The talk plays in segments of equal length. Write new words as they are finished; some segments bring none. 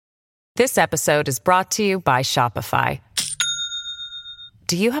This episode is brought to you by Shopify.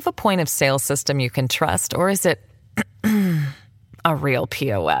 Do you have a point of sale system you can trust, or is it a real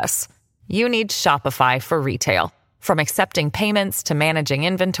POS? You need Shopify for retail. From accepting payments to managing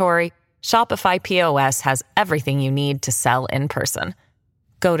inventory, Shopify POS has everything you need to sell in person.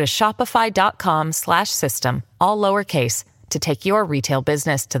 Go to shopify.com/system, all lowercase, to take your retail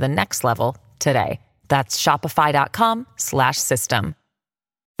business to the next level today. That's shopify.com/system.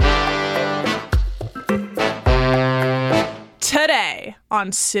 Today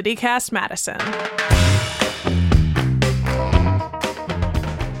on CityCast Madison.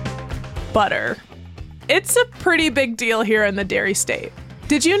 Butter. It's a pretty big deal here in the Dairy State.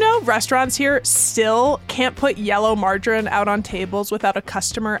 Did you know restaurants here still can't put yellow margarine out on tables without a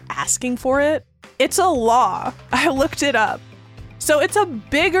customer asking for it? It's a law. I looked it up. So it's a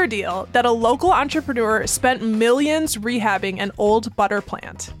bigger deal that a local entrepreneur spent millions rehabbing an old butter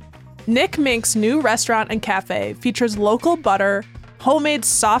plant. Nick Mink's new restaurant and cafe features local butter, homemade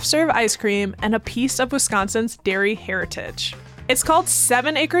soft-serve ice cream, and a piece of Wisconsin's dairy heritage. It's called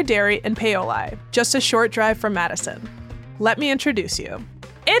 7 Acre Dairy in Paoli, just a short drive from Madison. Let me introduce you.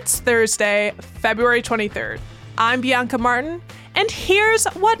 It's Thursday, February 23rd. I'm Bianca Martin, and here's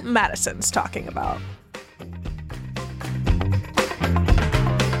what Madison's talking about.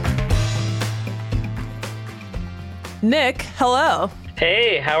 Nick, hello.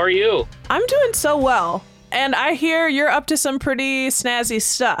 Hey, how are you? I'm doing so well, and I hear you're up to some pretty snazzy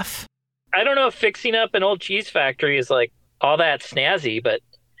stuff. I don't know if fixing up an old cheese factory is like all that snazzy, but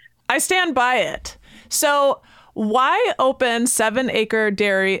I stand by it. So why open 7 Acre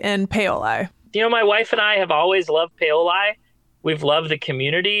Dairy in Paoli? You know, my wife and I have always loved Paoli. We've loved the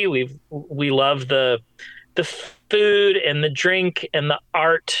community. We love the food and the drink and the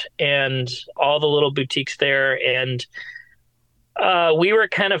art and all the little boutiques there. And we were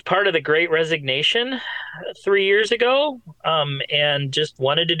kind of part of the Great Resignation 3 years ago, and just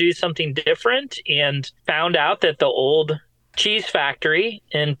wanted to do something different, and found out that the old cheese factory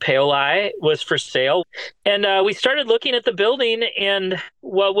in Paoli was for sale. And we started looking at the building, and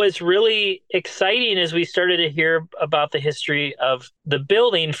what was really exciting is we started to hear about the history of the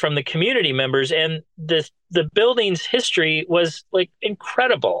building from the community members, and the building's history was like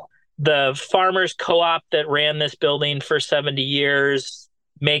incredible. The farmers co-op that ran this building for 70 years,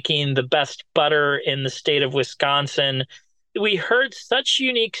 making the best butter in the state of Wisconsin. We heard such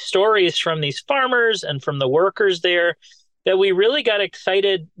unique stories from these farmers and from the workers there that we really got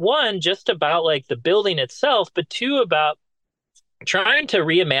excited, one, just about like the building itself, but two, about trying to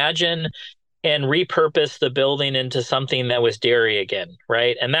reimagine and repurpose the building into something that was dairy again,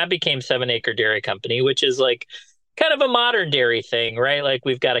 right? And that became 7 Acre Dairy Company, which is like kind of a modern dairy thing, right? Like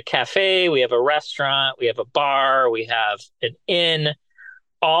we've got a cafe, we have a restaurant, we have a bar, we have an inn,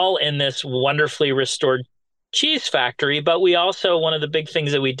 all in this wonderfully restored cheese factory. But we also, one of the big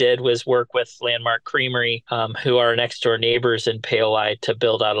things that we did was work with Landmark Creamery, who are next door neighbors in Paoli, to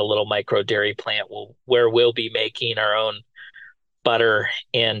build out a little micro dairy plant where we'll be making our own butter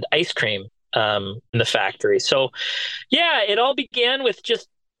and ice cream in the factory. So yeah, it all began with just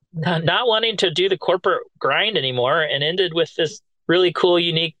not wanting to do the corporate grind anymore, and ended with this really cool,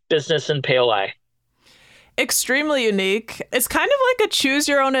 unique business in Paoli. Extremely unique. It's kind of like a choose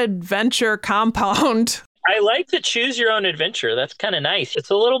your own adventure compound. I like the choose your own adventure. That's kind of nice. It's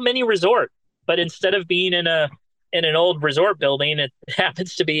a little mini resort, but instead of being in an old resort building, it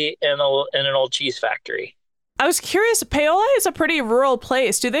happens to be in an old cheese factory. I was curious, Paoli is a pretty rural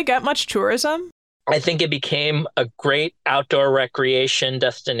place. Do they get much tourism? I think it became a great outdoor recreation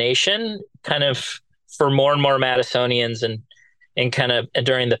destination kind of for more and more Madisonians and kind of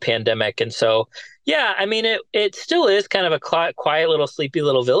during the pandemic. And so, yeah, I mean, it still is kind of a quiet little sleepy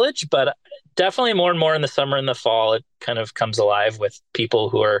little village, but definitely more and more in the summer and the fall, it kind of comes alive with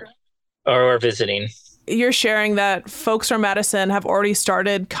people who are visiting. You're sharing that folks from Madison have already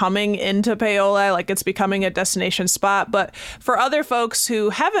started coming into Paoli, like it's becoming a destination spot. But for other folks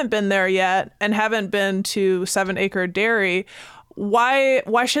who haven't been there yet and haven't been to 7 Acre Dairy, why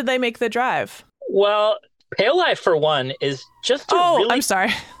should they make the drive? Well, Paoli, for one, is just I'm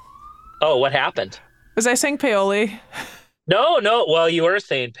sorry. Oh, what happened? Was I saying Paoli? No. Well, you were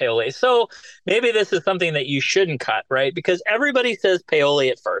saying Paoli. So maybe this is something that you shouldn't cut, right? Because everybody says Paoli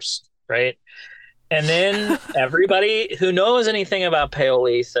at first, right? And then everybody who knows anything about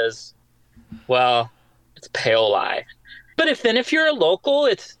Paoli says, well, it's Paoli. But if you're a local,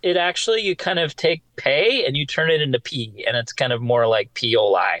 it actually, you kind of take pay and you turn it into P, and it's kind of more like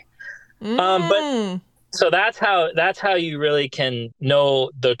P-O-Li. But so that's how you really can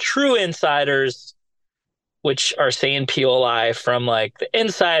know the true insiders which are saying Paoli, from like the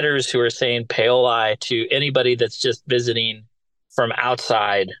insiders who are saying Paoli, to anybody that's just visiting from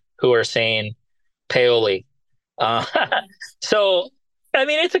outside who are saying Paoli. Uh, so, I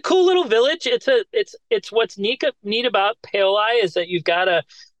mean, it's a cool little village. It's what's neat about Paoli is that you've got a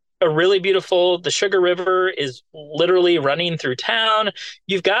really beautiful, the Sugar River is literally running through town.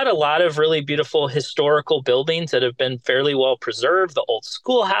 You've got a lot of really beautiful historical buildings that have been fairly well preserved. The old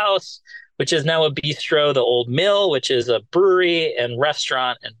schoolhouse, which is now a bistro, the old mill, which is a brewery and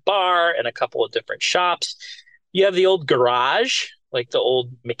restaurant and bar and a couple of different shops. You have the old garage, like the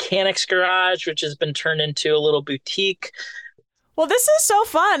old mechanics garage, which has been turned into a little boutique. Well, this is so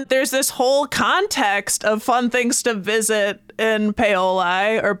fun. There's this whole context of fun things to visit in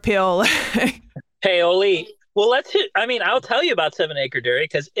Paoli or Paoli. Paoli. Well, I'll tell you about Seven Acre Dairy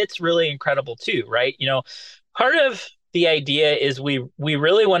because it's really incredible too, right? Part of the idea is we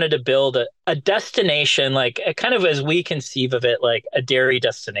really wanted to build a destination, like kind of as we conceive of it, like a dairy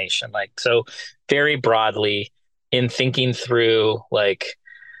destination, like so very broadly in thinking through like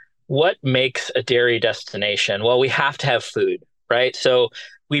what makes a dairy destination. Well, we have to have food, right? So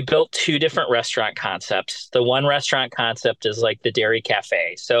we built two different restaurant concepts. The one restaurant concept is like the Dairy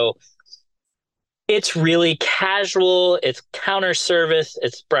Cafe. So it's really casual, it's counter service,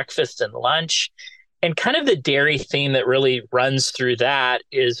 it's breakfast and lunch. And kind of the dairy theme that really runs through that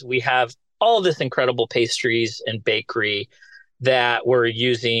is we have all of this incredible pastries and bakery that we're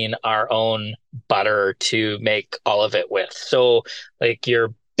using our own butter to make all of it with. So like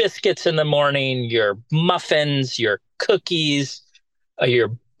your biscuits in the morning, your muffins, your cookies, your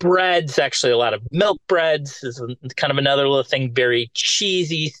breads, actually a lot of milk breads is kind of another little thing, very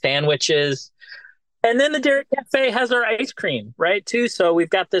cheesy sandwiches. And then the Dairy Cafe has our ice cream, right, too. So we've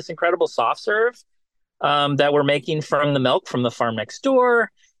got this incredible soft serve that we're making from the milk from the farm next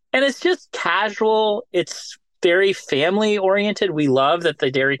door. And it's just casual. It's very family oriented. We love that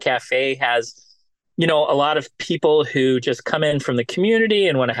the Dairy Cafe has, a lot of people who just come in from the community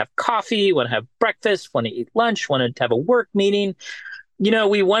and want to have coffee, want to have breakfast, want to eat lunch, want to have a work meeting.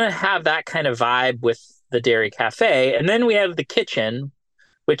 We want to have that kind of vibe with the Dairy Cafe. And then we have the kitchen,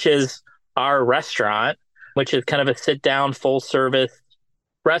 which is our restaurant, which is kind of a sit down full service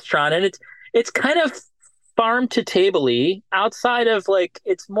restaurant. And it's kind of farm to table-y outside of like,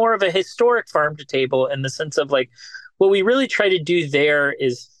 it's more of a historic farm to table in the sense of like, what we really try to do there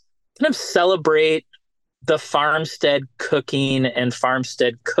is kind of celebrate the farmstead cooking and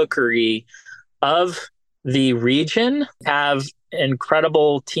farmstead cookery of the region, have an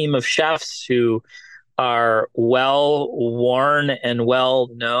incredible team of chefs who are well worn and well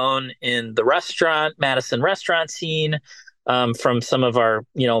known in the Madison restaurant scene, from some of our,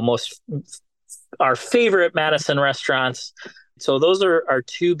 our favorite Madison restaurants. So those are our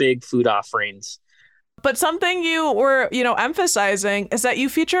two big food offerings. But something you were, emphasizing is that you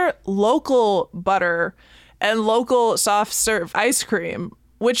feature local butter and local soft serve ice cream,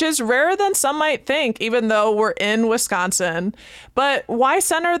 which is rarer than some might think, even though we're in Wisconsin. But why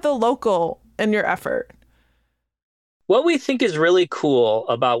center the local in your effort? What we think is really cool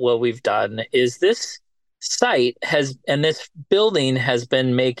about what we've done is this site and this building has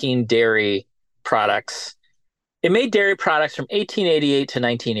been making dairy products. It made dairy products from 1888 to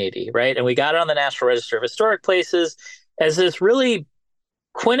 1980, right? And we got it on the National Register of Historic Places as this really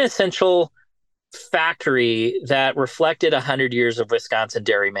quintessential factory that reflected 100 years of Wisconsin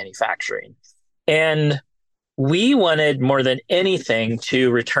dairy manufacturing. And we wanted more than anything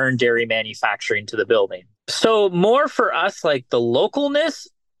to return dairy manufacturing to the building. So more for us, like the localness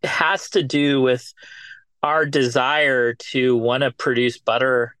has to do with our desire to want to produce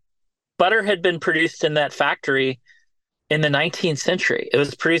butter. Butter had been produced in that factory in the 19th century. It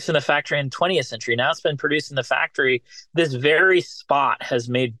was produced in the factory in the 20th century. Now it's been produced in the factory. This very spot has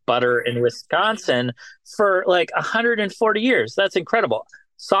made butter in Wisconsin for like 140 years. That's incredible.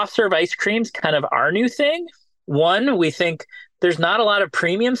 Soft serve ice cream's kind of our new thing. One, we think there's not a lot of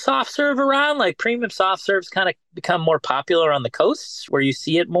premium soft serve around. Like premium soft serves kind of become more popular on the coasts where you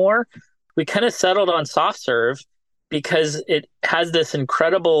see it more. We kind of settled on soft serve because it has this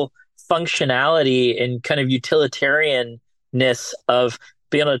incredible functionality and kind of utilitarianness of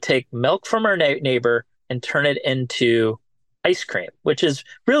being able to take milk from our neighbor and turn it into ice cream, which is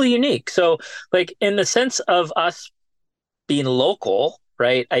really unique. So like in the sense of us being local,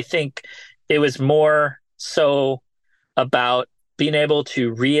 right? I think it was more so about being able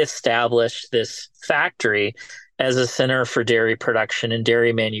to reestablish this factory as a center for dairy production and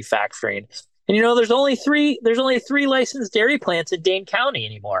dairy manufacturing. And there's only three licensed dairy plants in Dane County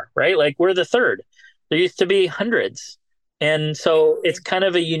anymore, right? Like we're the third. There used to be hundreds. And so it's kind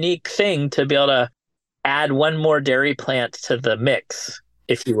of a unique thing to be able to add one more dairy plant to the mix,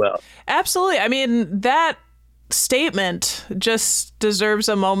 if you will. Absolutely. I mean, that statement just deserves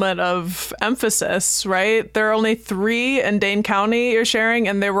a moment of emphasis, right? There are only 3 in Dane County you're sharing,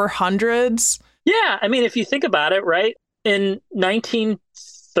 and there were hundreds. Yeah. I mean, if you think about it, right, in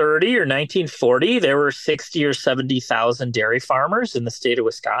 1930 or 1940, there were 60 or 70,000 dairy farmers in the state of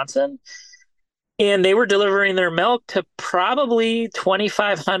Wisconsin. And they were delivering their milk to probably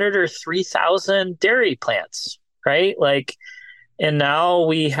 2,500 or 3,000 dairy plants, right? Like, and now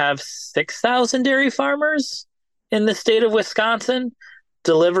we have 6,000 dairy farmers in the state of Wisconsin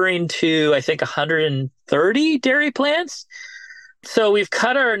delivering to, I think, 130 dairy plants. So we've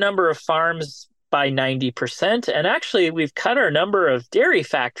cut our number of farms by 90%. And actually, we've cut our number of dairy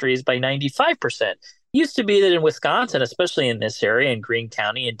factories by 95%. Used to be that in Wisconsin, especially in this area, in Greene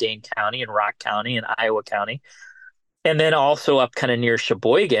County and Dane County and Rock County and Iowa County, and then also up kind of near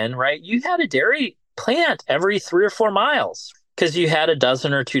Sheboygan, right? You had a dairy plant every 3 or 4 miles because you had a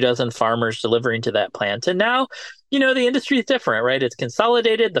dozen or 2 dozen farmers delivering to that plant. And now, you know, the industry is different, right? It's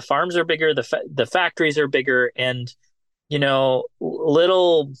consolidated. The farms are bigger. The factories are bigger. And, you know,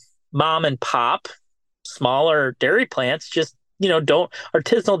 little mom and pop, smaller dairy plants just, you know,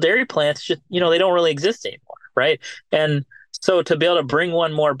 artisanal dairy plants just, you know, they don't really exist anymore, right? And so to be able to bring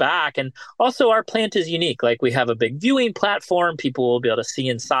one more back, and also our plant is unique. Like, we have a big viewing platform. People will be able to see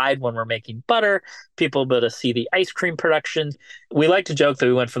inside when we're making butter. People will be able to see the ice cream production. We like to joke that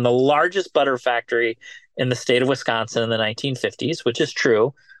we went from the largest butter factory in the state of Wisconsin in the 1950s, which is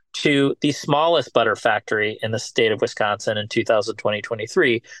true, to the smallest butter factory in the state of Wisconsin in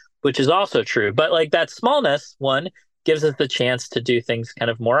 2023, which is also true. But like, that smallness, one, gives us the chance to do things kind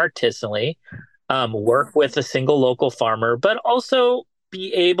of more artisanally, work with a single local farmer, but also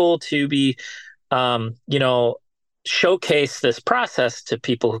be able to be, you know, showcase this process to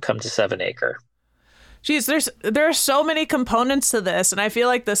people who come to 7 Acre. Geez, there are so many components to this, and I feel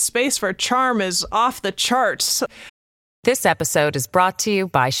like the space for charm is off the charts. This episode is brought to you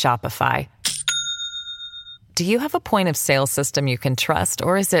by Shopify. Do you have a point of sale system you can trust,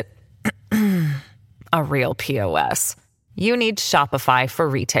 or is it a real POS? You need Shopify for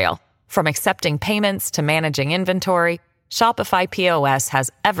retail. From accepting payments to managing inventory, Shopify POS has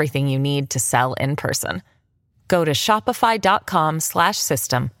everything you need to sell in person. Go to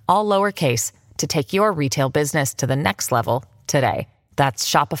shopify.com/system, all lowercase, to take your retail business to the next level today. That's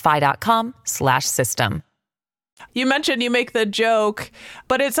shopify.com/system. You mentioned you make the joke,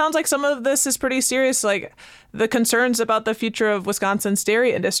 but it sounds like some of this is pretty serious, like the concerns about the future of Wisconsin's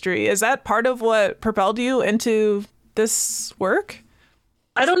dairy industry. Is that part of what propelled you into this work?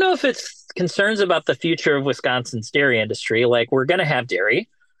 I don't know if it's concerns about the future of Wisconsin's dairy industry. Like, we're going to have dairy.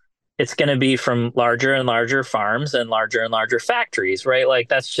 It's going to be from larger and larger farms and larger factories, right? Like,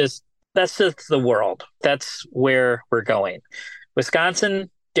 that's just the world. That's where we're going. Wisconsin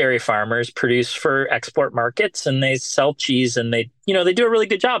dairy farmers produce for export markets, and they sell cheese, and they do a really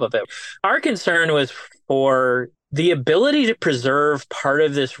good job of it. Our concern was for the ability to preserve part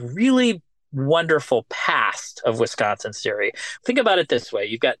of this really wonderful past of Wisconsin's dairy. Think about it this way.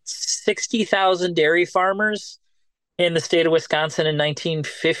 You've got 60,000 dairy farmers in the state of Wisconsin in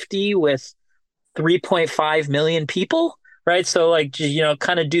 1950 with 3.5 million people, right? So, like, you know,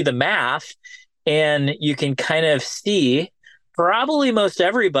 kind of do the math, and you can kind of see probably most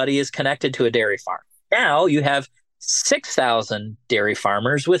everybody is connected to a dairy farm. Now you have 6,000 dairy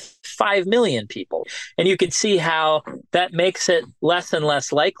farmers with 5 million people. And you can see how that makes it less and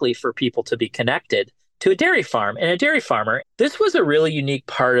less likely for people to be connected to a dairy farm and a dairy farmer. This was a really unique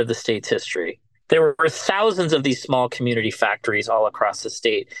part of the state's history. There were thousands of these small community factories all across the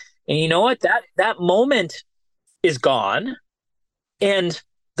state. And you know what? That moment is gone. And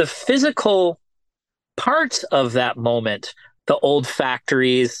the physical parts of that moment, the old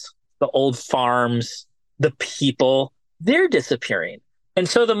factories, the old farms, the people, they're disappearing. And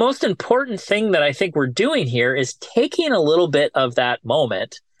so the most important thing that I think we're doing here is taking a little bit of that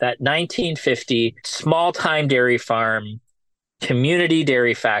moment, that 1950 small-time dairy farm, community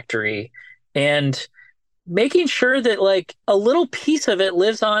dairy factory, and making sure that like a little piece of it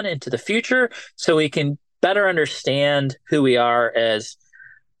lives on into the future so we can better understand who we are as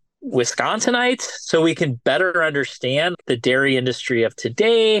Wisconsinites, so we can better understand the dairy industry of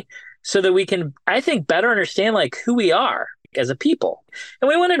today, so that we can, I think, better understand like who we are as a people. And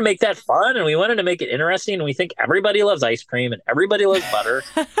we wanted to make that fun, and we wanted to make it interesting. And we think everybody loves ice cream and everybody loves butter.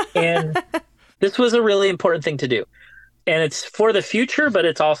 And this was a really important thing to do. And it's for the future, but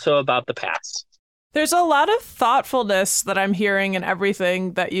it's also about the past. There's a lot of thoughtfulness that I'm hearing in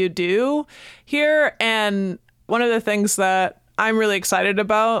everything that you do here. And one of the things that I'm really excited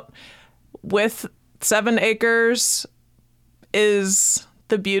about with 7 acres is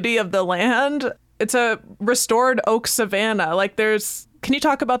the beauty of the land. It's a restored oak savanna. Can you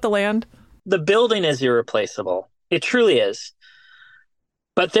talk about the land? The building is irreplaceable. It truly is.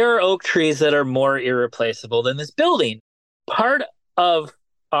 But there are oak trees that are more irreplaceable than this building. Part of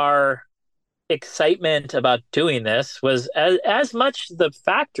our excitement about doing this was as much the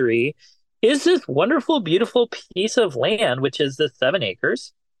factory is this wonderful, beautiful piece of land, which is the 7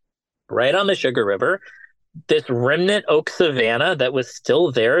 acres right on the Sugar River, this remnant oak savanna that was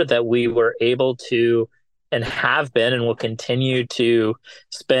still there that we were able to and have been and will continue to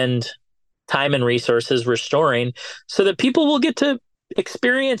spend time and resources restoring so that people will get to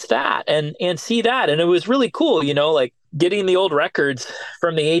experience that and see that. And it was really cool, getting the old records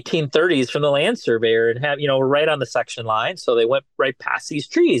from the 1830s from the land surveyor and have, we're right on the section line. So they went right past these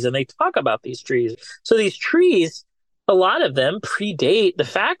trees and they talk about these trees. So these trees, a lot of them predate the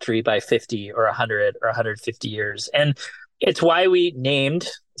factory by 50 or 100 or 150 years. And it's why we named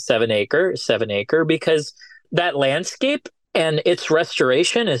 7 acre, because that landscape and its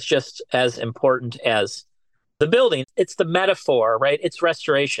restoration is just as important as the building. It's the metaphor, right? It's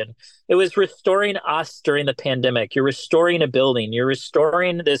restoration. It was restoring us during the pandemic. You're restoring a building. You're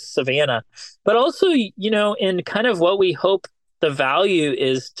restoring this savanna. But also, in kind of what we hope the value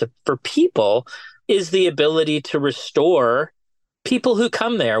is for people is the ability to restore people who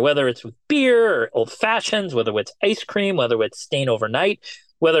come there, whether it's with beer or old fashions, whether it's ice cream, whether it's staying overnight,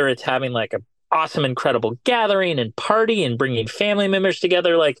 whether it's having like a awesome, incredible gathering and party and bringing family members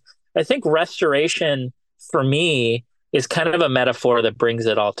together. I think restoration for me is kind of a metaphor that brings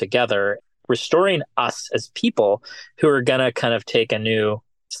it all together, restoring us as people who are going to kind of take a new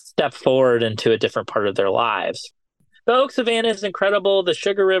step forward into a different part of their lives. The Oak Savanna is incredible. The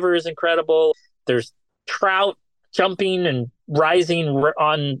Sugar River is incredible. There's trout jumping and rising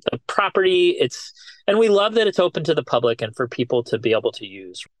on the property. And we love that it's open to the public and for people to be able to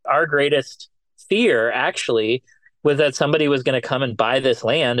use. Our greatest fear actually was that somebody was going to come and buy this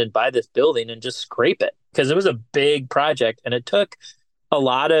land and buy this building and just scrape it, because it was a big project and it took a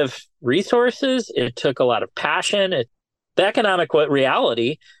lot of resources. It took a lot of passion. The economic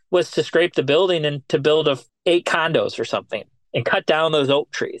reality was to scrape the building and to build 8 condos or something and cut down those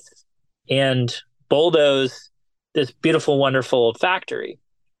oak trees and bulldoze this beautiful, wonderful factory.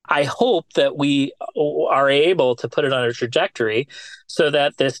 I hope that we are able to put it on a trajectory so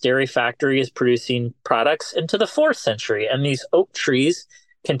that this dairy factory is producing products into the 4th century and these oak trees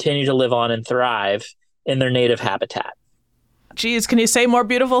continue to live on and thrive in their native habitat. Geez, can you say more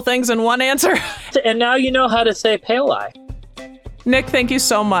beautiful things in one answer? And now you know how to say Paoli. Nick, thank you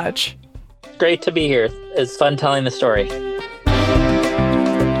so much. Great to be here. It's fun telling the story.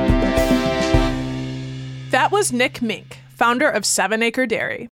 That was Nick Mink, founder of 7 Acre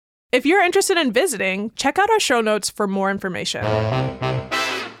Dairy. If you're interested in visiting, check out our show notes for more information.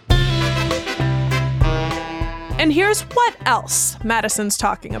 And here's what else Madison's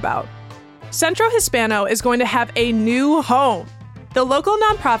talking about. Centro Hispano is going to have a new home. The local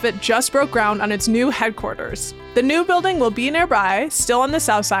nonprofit just broke ground on its new headquarters. The new building will be nearby, still on the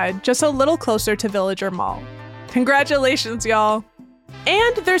south side, just a little closer to Villager Mall. Congratulations, y'all.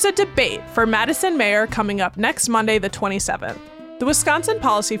 And there's a debate for Madison mayor coming up next Monday, the 27th. The Wisconsin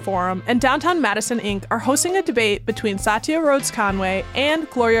Policy Forum and Downtown Madison, Inc. are hosting a debate between Satya Rhodes Conway and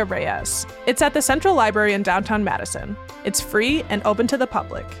Gloria Reyes. It's at the Central Library in downtown Madison. It's free and open to the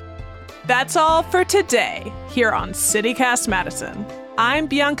public. That's all for today here on CityCast Madison. I'm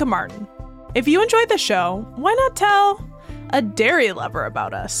Bianca Martin. If you enjoyed the show, why not tell a dairy lover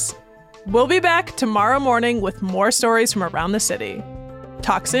about us? We'll be back tomorrow morning with more stories from around the city.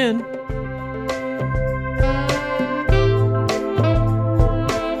 Talk soon.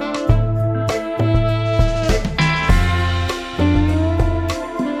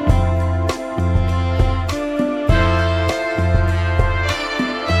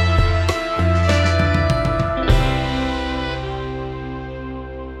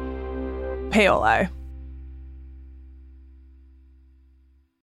 Paoli.